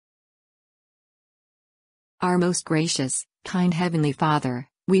Our most gracious, kind Heavenly Father,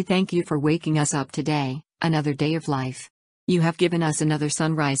 we thank you for waking us up today, another day of life. You have given us another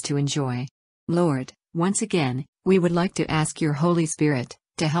sunrise to enjoy. Lord, once again, we would like to ask your Holy Spirit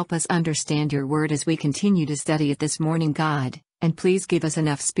to help us understand your word as we continue to study it this morning, God, and please give us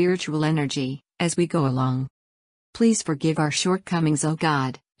enough spiritual energy as we go along. Please forgive our shortcomings, O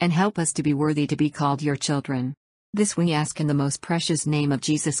God, and help us to be worthy to be called your children. This we ask in the most precious name of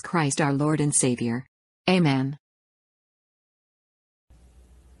Jesus Christ, our Lord and Savior. Amen.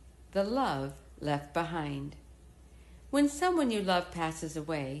 The love left behind. When someone you love passes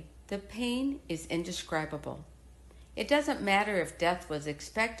away, the pain is indescribable. It doesn't matter if death was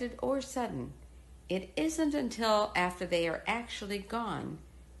expected or sudden. It isn't until after they are actually gone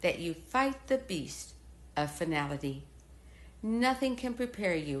that you fight the beast of finality. Nothing can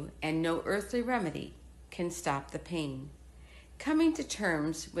prepare you, and no earthly remedy can stop the pain. Coming to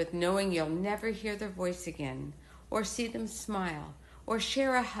terms with knowing you'll never hear their voice again, or see them smile, or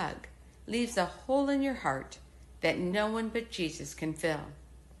share a hug, leaves a hole in your heart that no one but Jesus can fill.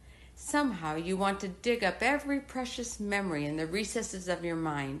 Somehow you want to dig up every precious memory in the recesses of your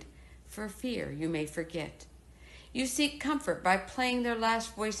mind, for fear you may forget. You seek comfort by playing their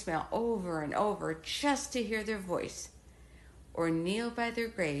last voicemail over and over just to hear their voice, or kneel by their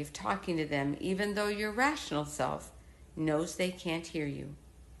grave talking to them even though your rational self knows they can't hear you.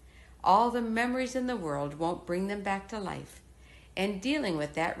 All the memories in the world won't bring them back to life, and dealing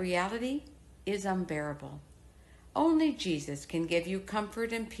with that reality is unbearable. Only Jesus can give you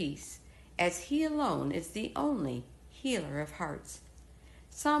comfort and peace, as he alone is the only healer of hearts.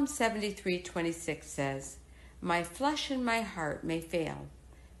 Psalm 73:26 says, "My flesh and my heart may fail,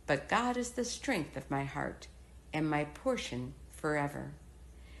 but God is the strength of my heart and my portion forever."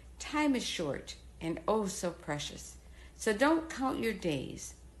 Time is short and oh so precious, so don't count your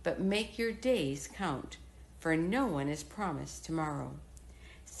days, but make your days count, for no one is promised tomorrow.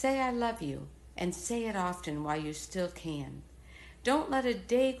 Say I love you, and say it often while you still can. Don't let a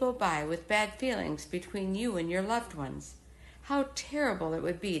day go by with bad feelings between you and your loved ones. How terrible it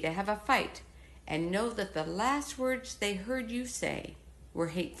would be to have a fight and know that the last words they heard you say were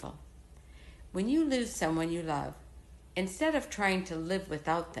hateful. When you lose someone you love, instead of trying to live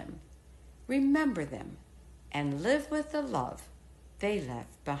without them, remember them and live with the love they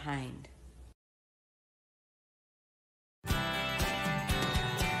left behind.